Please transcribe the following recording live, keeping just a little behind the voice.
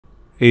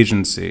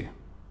Agency,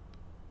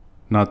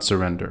 not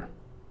surrender.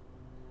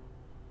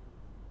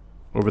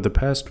 Over the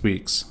past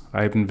weeks,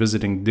 I have been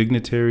visiting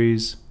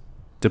dignitaries,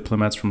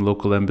 diplomats from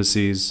local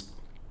embassies,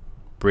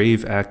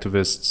 brave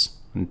activists,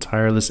 and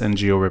tireless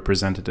NGO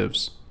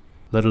representatives,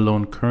 let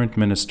alone current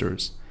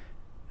ministers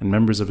and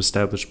members of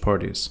established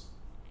parties.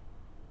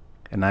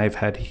 And I have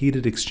had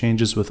heated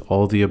exchanges with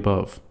all the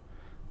above,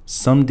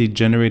 some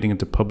degenerating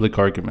into public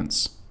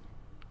arguments,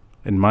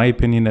 in my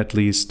opinion at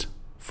least,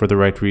 for the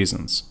right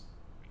reasons.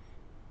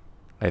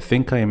 I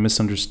think I am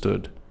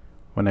misunderstood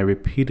when I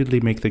repeatedly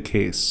make the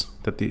case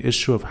that the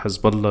issue of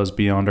Hezbollah is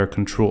beyond our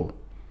control.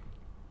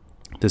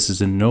 This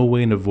is in no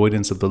way an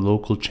avoidance of the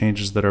local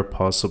changes that are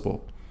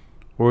possible,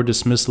 or a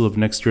dismissal of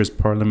next year's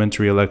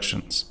parliamentary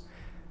elections.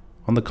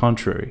 On the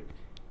contrary,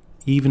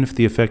 even if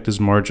the effect is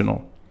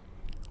marginal,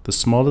 the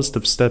smallest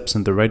of steps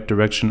in the right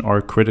direction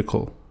are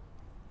critical.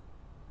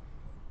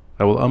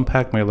 I will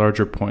unpack my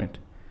larger point,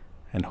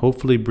 and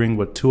hopefully bring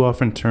what too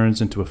often turns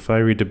into a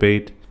fiery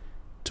debate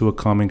to a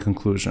calming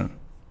conclusion.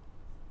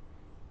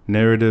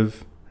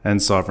 Narrative and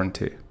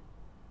sovereignty.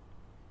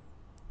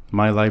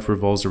 My life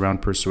revolves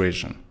around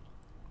persuasion,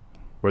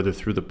 whether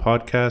through the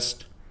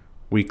podcast,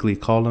 weekly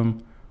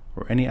column,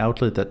 or any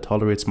outlet that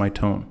tolerates my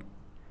tone.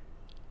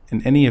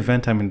 In any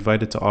event, I'm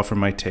invited to offer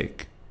my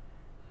take,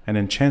 and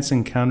in chance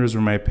encounters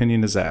where my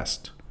opinion is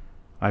asked,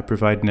 I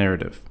provide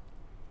narrative,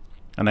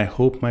 and I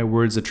hope my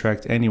words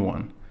attract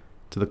anyone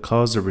to the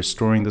cause of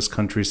restoring this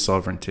country's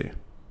sovereignty.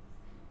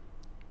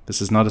 This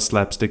is not a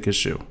slapstick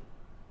issue,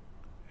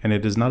 and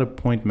it is not a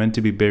point meant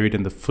to be buried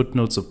in the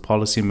footnotes of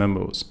policy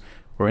memos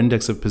or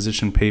index of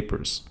position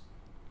papers.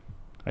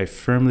 I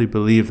firmly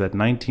believe that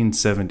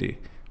 1970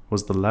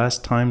 was the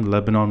last time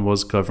Lebanon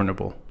was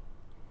governable.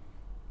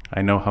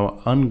 I know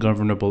how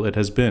ungovernable it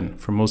has been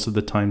for most of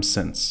the time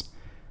since,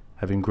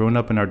 having grown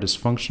up in our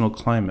dysfunctional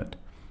climate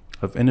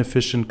of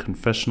inefficient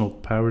confessional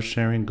power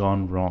sharing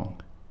gone wrong.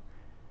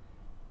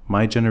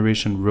 My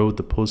generation rode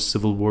the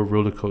post-Civil War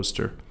roller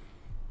coaster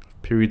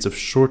of periods of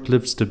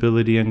short-lived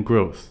stability and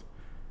growth,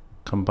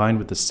 combined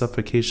with the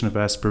suffocation of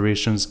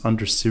aspirations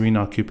under Syrian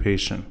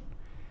occupation,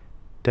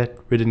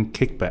 debt-ridden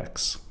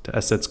kickbacks to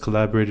Assad's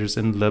collaborators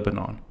in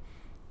Lebanon,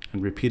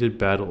 and repeated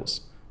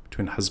battles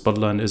between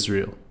Hezbollah and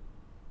Israel.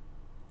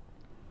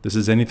 This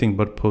is anything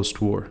but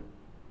post-war.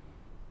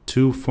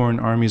 2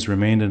 foreign armies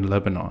remained in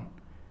Lebanon,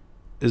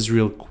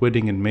 Israel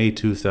quitting in May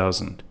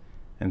 2000,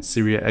 and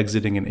Syria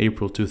exiting in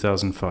April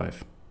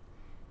 2005.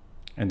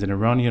 And an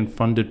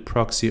Iranian-funded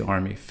proxy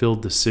army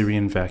filled the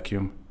Syrian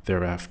vacuum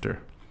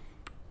thereafter,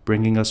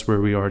 bringing us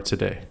where we are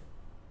today.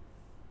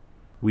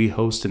 We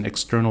host an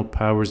external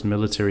powers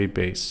military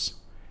base.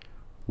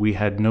 We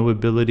had no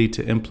ability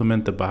to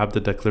implement the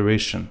Baabda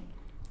Declaration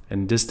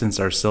and distance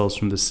ourselves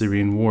from the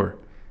Syrian war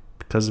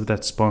because of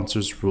that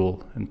sponsor's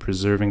role in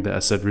preserving the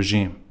Assad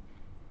regime.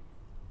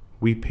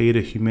 We paid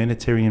a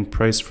humanitarian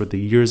price for the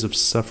years of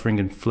suffering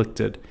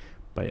inflicted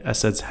by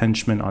Assad's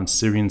henchmen on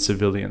Syrian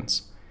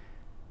civilians,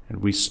 and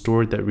we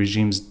stored that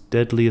regime's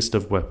deadliest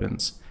of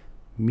weapons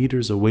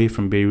meters away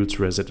from Beirut's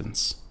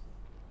residents.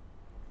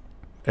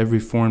 Every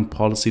foreign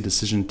policy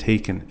decision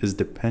taken is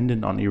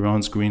dependent on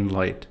Iran's green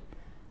light,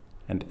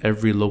 and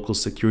every local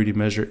security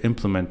measure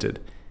implemented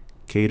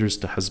caters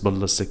to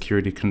Hezbollah's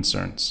security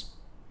concerns.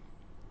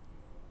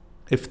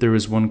 If there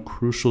is one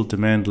crucial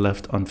demand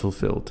left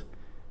unfulfilled,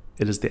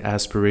 it is the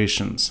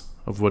aspirations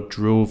of what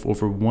drove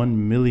over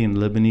 1 million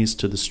Lebanese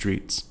to the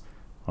streets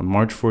on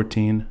March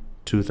 14,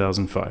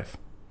 2005.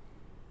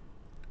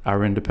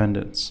 Our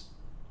independence.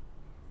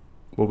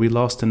 What we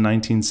lost in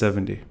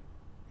 1970.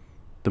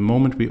 The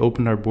moment we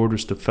opened our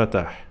borders to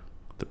Fatah,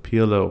 the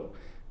PLO,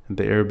 and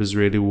the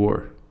Arab-Israeli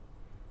War.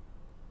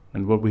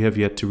 And what we have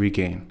yet to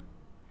regain.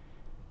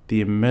 The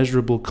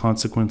immeasurable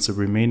consequence of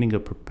remaining a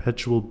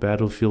perpetual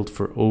battlefield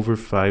for over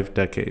 5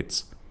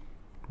 decades,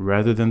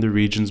 rather than the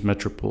region's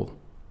metropole.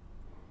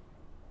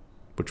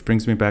 Which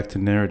brings me back to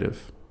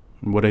narrative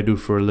and what I do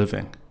for a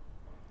living.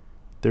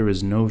 There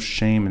is no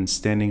shame in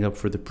standing up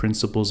for the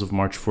principles of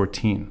March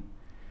 14.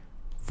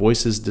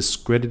 Voices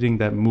discrediting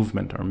that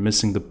movement are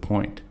missing the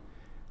point.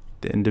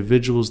 The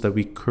individuals that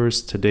we curse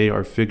today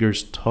are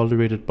figures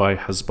tolerated by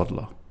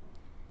Hezbollah.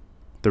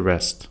 The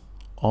rest,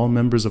 all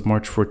members of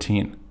March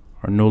 14,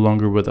 are no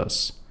longer with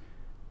us,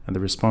 and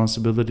the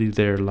responsibility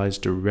there lies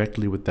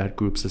directly with that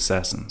group's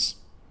assassins.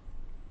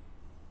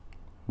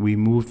 We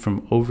moved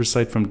from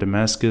oversight from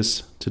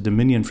Damascus to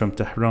dominion from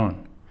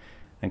Tehran,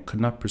 and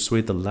could not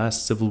persuade the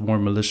last civil war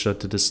militia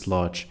to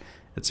dislodge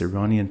its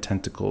Iranian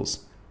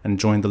tentacles and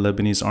join the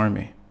Lebanese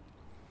army.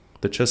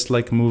 The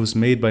chess-like moves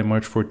made by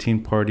March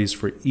 14 parties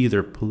for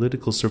either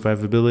political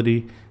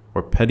survivability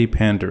or petty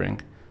pandering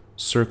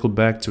circle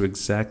back to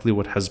exactly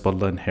what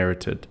Hezbollah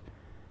inherited: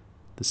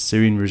 the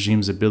Syrian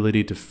regime's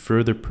ability to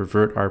further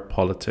pervert our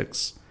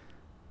politics,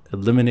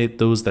 eliminate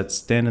those that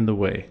stand in the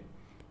way,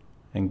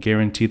 and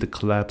guarantee the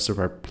collapse of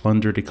our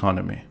plundered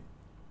economy.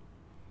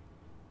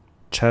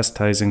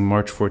 Chastising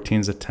March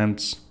 14's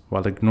attempts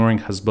while ignoring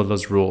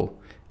Hezbollah's role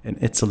in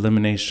its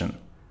elimination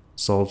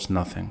solves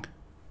nothing.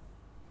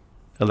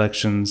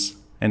 Elections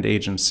and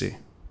agency.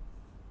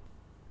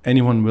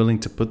 Anyone willing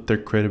to put their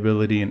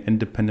credibility and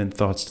independent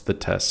thoughts to the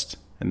test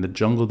in the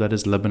jungle that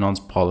is Lebanon's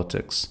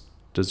politics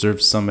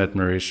deserves some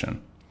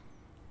admiration.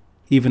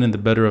 Even in the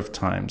better of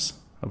times,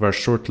 of our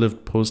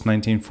short-lived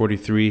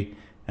post-1943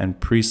 and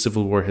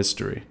pre-Civil War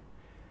history,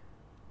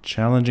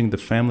 challenging the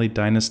family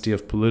dynasty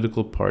of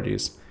political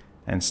parties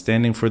and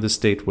standing for the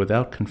state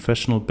without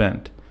confessional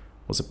bent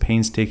was a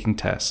painstaking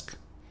task.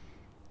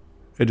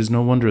 It is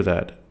no wonder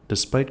that,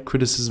 despite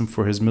criticism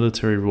for his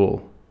military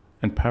role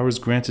and powers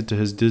granted to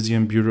his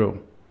Dixième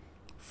Bureau,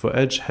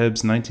 Fouad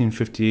Cheheb's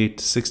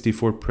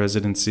 1958-64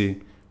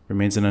 presidency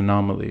remains an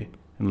anomaly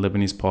in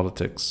Lebanese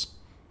politics.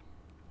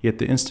 Yet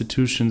the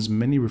institutions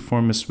many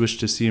reformists wish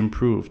to see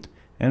improved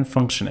and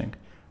functioning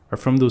are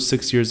from those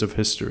 6 years of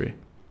history.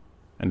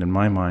 And in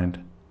my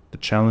mind, the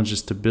challenge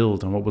is to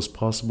build on what was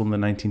possible in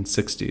the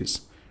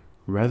 1960s,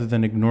 rather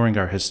than ignoring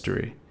our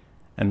history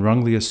and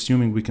wrongly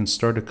assuming we can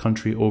start a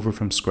country over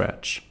from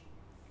scratch.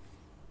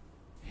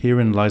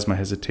 Herein lies my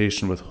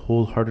hesitation with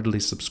wholeheartedly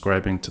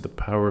subscribing to the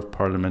power of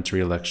parliamentary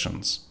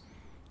elections.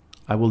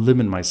 I will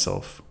limit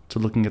myself to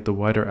looking at the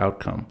wider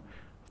outcome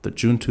of the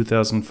June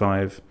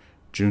 2005,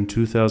 June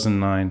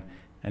 2009,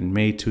 and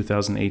May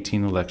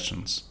 2018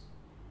 elections.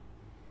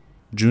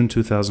 June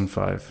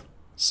 2005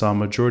 saw a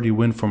majority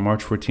win for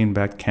March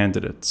 14-backed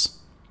candidates.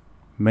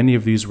 Many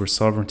of these were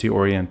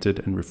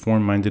sovereignty-oriented and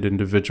reform-minded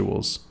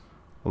individuals,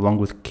 along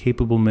with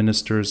capable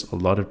ministers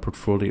allotted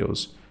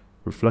portfolios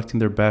reflecting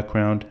their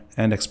background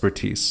and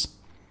expertise.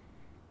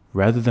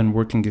 Rather than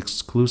working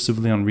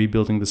exclusively on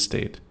rebuilding the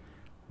state,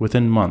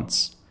 within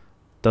months,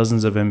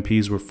 dozens of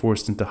MPs were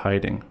forced into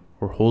hiding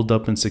or holed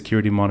up in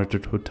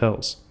security-monitored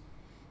hotels.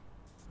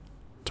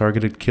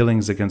 Targeted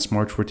killings against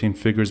March 14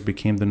 figures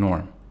became the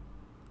norm.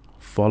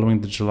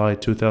 Following the July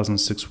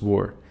 2006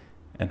 war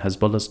and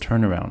Hezbollah's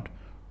turnaround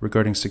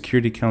regarding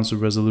Security Council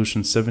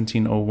Resolution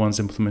 1701's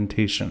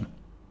implementation,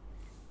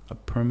 a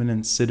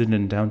permanent sit-in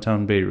in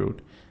downtown Beirut,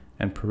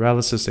 and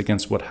paralysis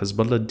against what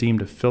Hezbollah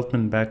deemed a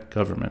Feltman-backed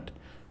government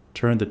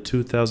turned the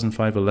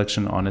 2005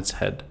 election on its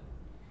head.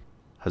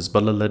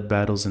 Hezbollah-led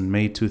battles in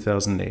May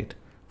 2008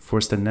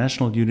 forced a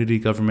national unity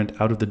government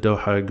out of the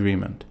Doha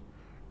Agreement,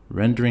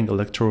 rendering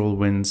electoral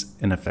wins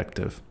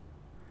ineffective.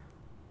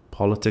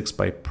 Politics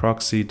by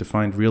proxy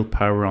defined real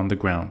power on the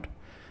ground,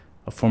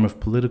 a form of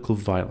political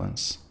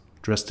violence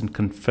dressed in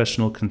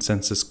confessional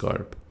consensus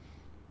garb.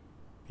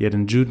 Yet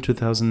in June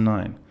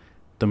 2009,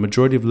 the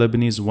majority of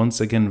Lebanese once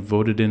again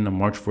voted in a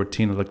March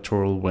 14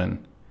 electoral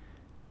win,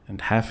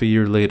 and half a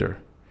year later,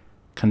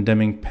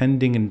 condemning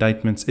pending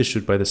indictments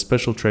issued by the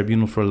Special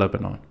Tribunal for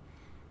Lebanon,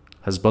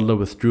 Hezbollah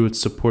withdrew its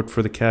support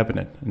for the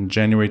cabinet in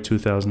January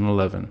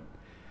 2011,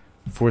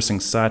 forcing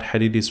Saad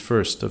Haridi's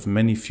first of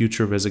many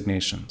future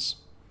resignations.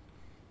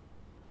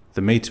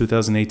 The May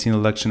 2018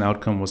 election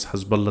outcome was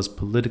Hezbollah's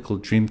political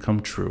dream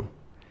come true.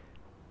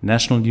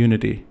 National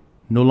unity,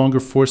 no longer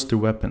forced through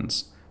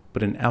weapons,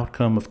 but an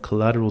outcome of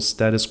collateral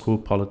status quo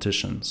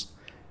politicians,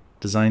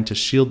 designed to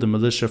shield the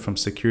militia from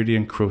security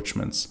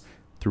encroachments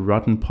through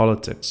rotten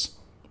politics,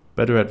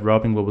 better at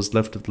robbing what was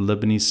left of the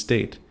Lebanese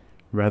state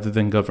rather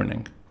than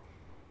governing,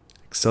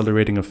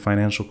 accelerating a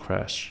financial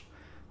crash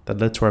that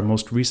led to our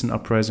most recent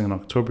uprising on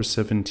October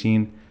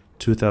 17,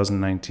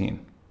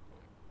 2019.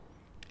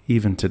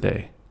 Even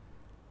today,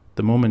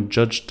 the moment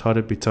Judge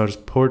Tarek Bitar's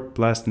port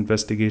blast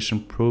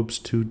investigation probes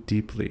too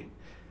deeply,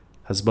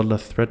 Hezbollah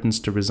threatens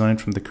to resign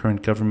from the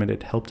current government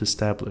it helped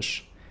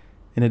establish,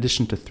 in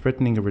addition to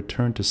threatening a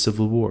return to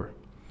civil war,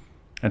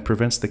 and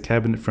prevents the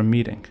cabinet from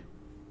meeting.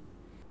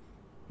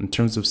 In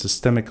terms of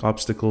systemic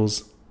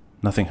obstacles,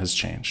 nothing has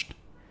changed.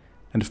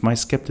 And if my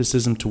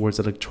skepticism towards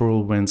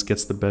electoral wins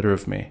gets the better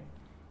of me,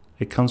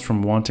 it comes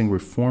from wanting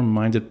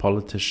reform-minded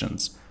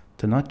politicians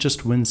to not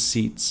just win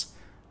seats,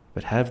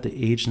 but have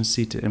the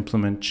agency to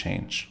implement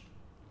change.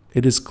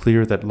 It is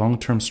clear that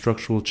long-term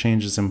structural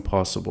change is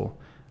impossible,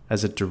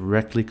 as it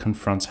directly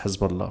confronts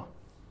Hezbollah.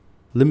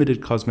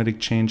 Limited cosmetic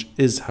change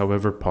is,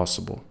 however,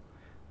 possible.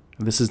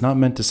 This is not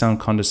meant to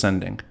sound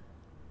condescending.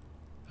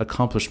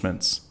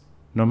 Accomplishments,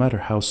 no matter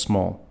how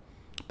small,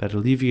 that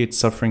alleviate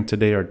suffering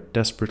today are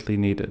desperately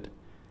needed.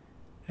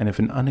 And if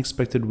an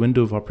unexpected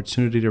window of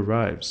opportunity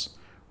arrives,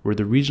 where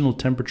the regional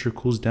temperature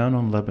cools down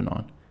on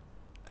Lebanon,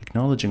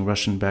 acknowledging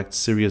Russian-backed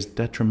Syria's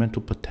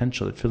detrimental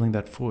potential at filling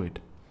that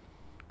void,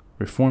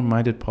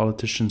 reform-minded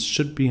politicians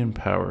should be in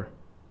power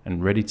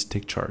and ready to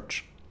take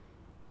charge.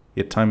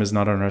 Yet time is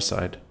not on our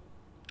side,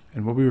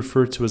 and what we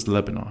refer to as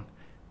Lebanon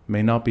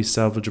may not be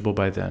salvageable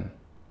by then.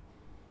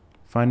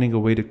 Finding a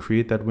way to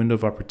create that window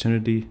of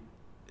opportunity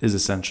is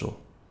essential.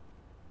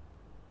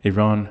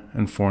 Iran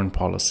and foreign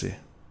policy.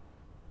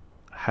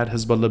 Had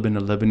Hezbollah been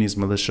a Lebanese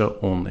militia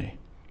only,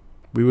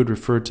 we would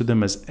refer to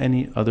them as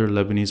any other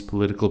Lebanese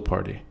political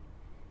party.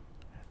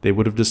 They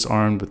would have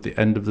disarmed with the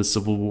end of the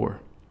civil war.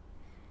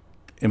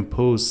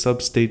 Imposed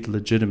sub-state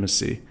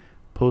legitimacy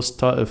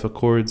post-Ta'if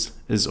Accords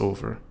is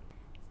over.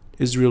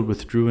 Israel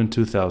withdrew in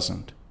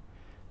 2000,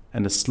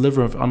 and a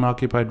sliver of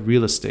unoccupied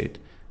real estate,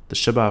 the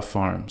Sheba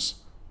farms,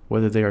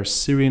 whether they are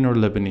Syrian or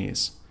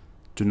Lebanese,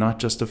 do not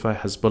justify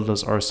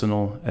Hezbollah's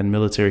arsenal and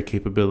military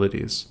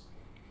capabilities.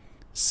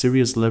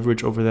 Syria's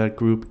leverage over that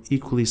group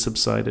equally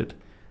subsided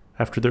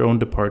after their own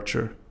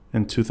departure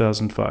in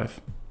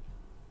 2005.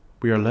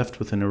 We are left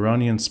with an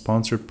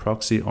Iranian-sponsored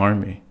proxy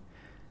army,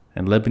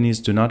 and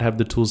Lebanese do not have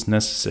the tools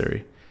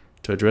necessary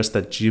to address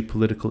that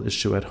geopolitical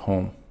issue at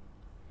home.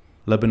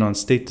 Lebanon's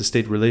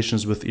state-to-state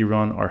relations with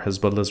Iran are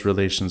Hezbollah's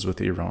relations with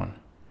Iran,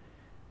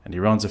 and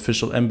Iran's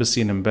official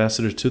embassy and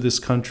ambassador to this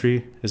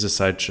country is a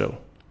sideshow.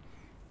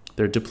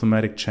 Their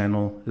diplomatic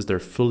channel is their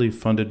fully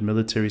funded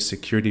military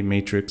security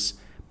matrix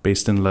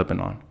based in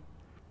Lebanon.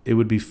 It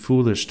would be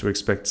foolish to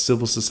expect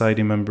civil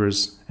society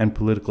members and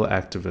political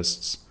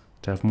activists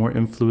to have more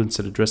influence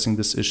at addressing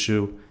this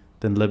issue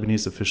than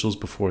Lebanese officials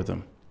before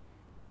them.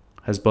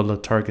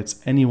 Hezbollah targets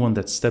anyone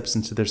that steps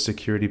into their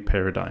security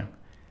paradigm,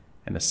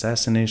 and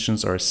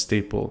assassinations are a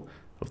staple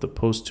of the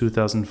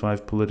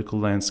post-2005 political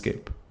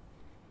landscape.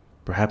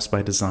 Perhaps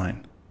by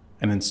design,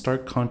 and in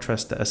stark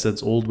contrast to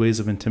Assad's old ways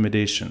of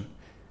intimidation,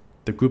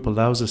 the group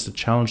allows us to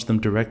challenge them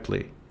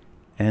directly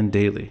and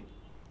daily,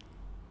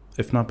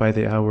 if not by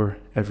the hour,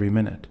 every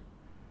minute,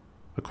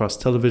 across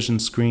television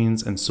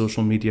screens and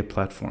social media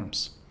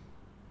platforms.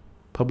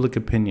 Public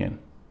opinion,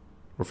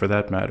 or for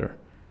that matter,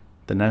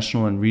 the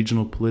national and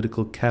regional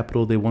political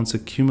capital they once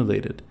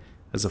accumulated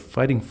as a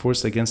fighting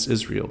force against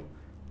Israel,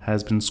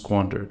 has been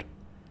squandered,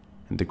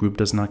 and the group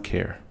does not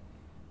care.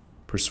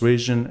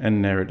 Persuasion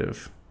and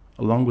narrative,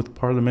 along with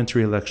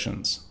parliamentary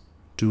elections,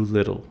 do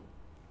little,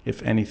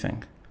 if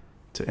anything,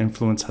 to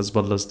influence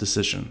Hezbollah's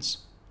decisions.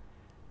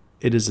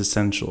 It is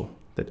essential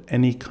that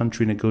any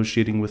country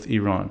negotiating with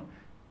Iran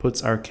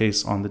puts our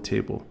case on the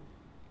table.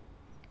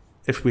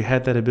 If we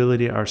had that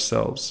ability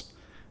ourselves,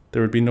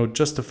 there would be no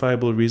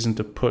justifiable reason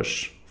to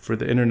push for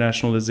the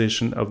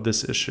internationalization of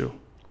this issue.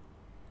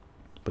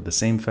 But the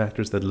same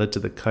factors that led to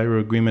the Cairo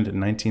Agreement in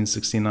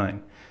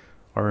 1969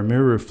 are a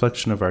mirror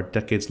reflection of our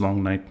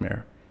decades-long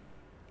nightmare,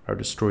 our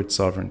destroyed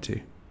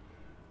sovereignty.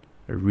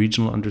 A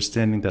regional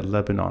understanding that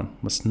Lebanon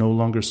must no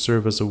longer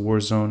serve as a war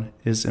zone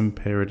is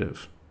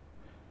imperative.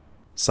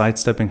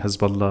 Sidestepping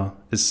Hezbollah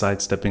is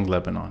sidestepping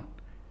Lebanon.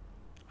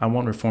 I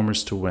want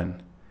reformers to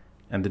win,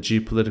 and the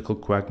geopolitical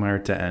quagmire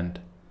to end,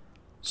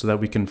 so that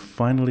we can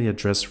finally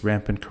address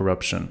rampant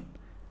corruption,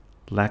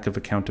 lack of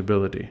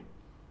accountability,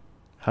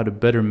 how to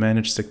better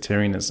manage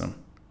sectarianism,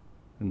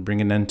 and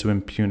bring an end to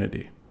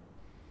impunity.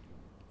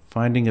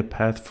 Finding a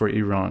path for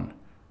Iran,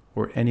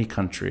 or any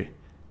country,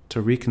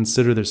 to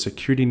reconsider their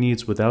security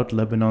needs without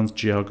Lebanon's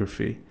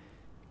geography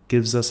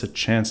gives us a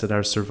chance at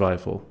our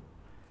survival,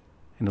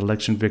 and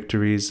election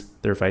victories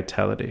their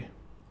vitality.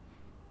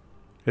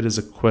 It is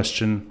a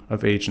question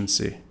of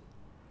agency,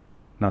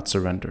 not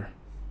surrender.